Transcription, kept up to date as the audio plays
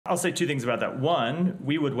I'll say two things about that. One,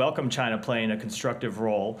 we would welcome China playing a constructive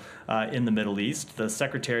role in the Middle East. The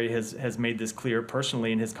Secretary has made this clear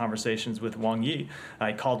personally in his conversations with Wang Yi.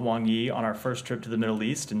 I called Wang Yi on our first trip to the Middle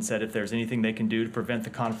East and said if there's anything they can do to prevent the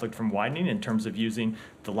conflict from widening in terms of using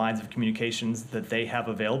the lines of communications that they have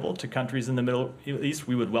available to countries in the Middle East,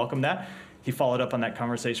 we would welcome that. He followed up on that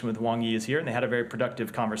conversation with Wang Yi is here, and they had a very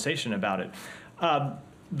productive conversation about it.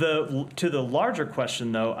 To the larger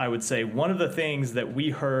question, though, I would say one of the things that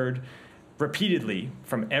we heard repeatedly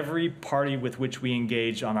from every party with which we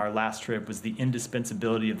engaged on our last trip was the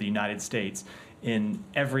indispensability of the United States in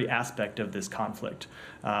every aspect of this conflict,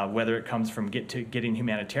 whether it comes from getting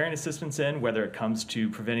humanitarian assistance in, whether it comes to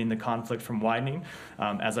preventing the conflict from widening.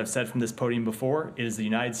 As I've said from this podium before, it is the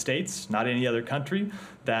United States, not any other country,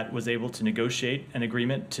 that was able to negotiate an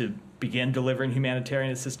agreement to begin delivering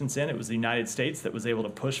humanitarian assistance in. It was the United States that was able to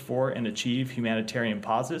push for and achieve humanitarian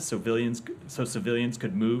pauses so civilians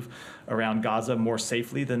could move around Gaza more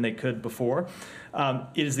safely than they could before.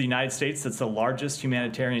 It is the United States that's the largest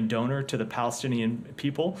humanitarian donor to the Palestinian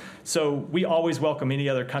people. So we always welcome any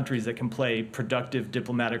other countries that can play productive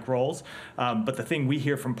diplomatic roles. But the thing we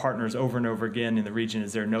hear from partners over and over again in the region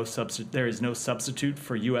is there is no substitute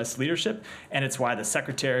for U.S. leadership, and it's why the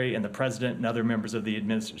Secretary and the President and other members of the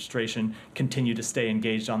administration continue to stay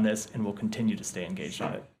engaged on this and will continue to stay engaged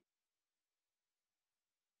on it.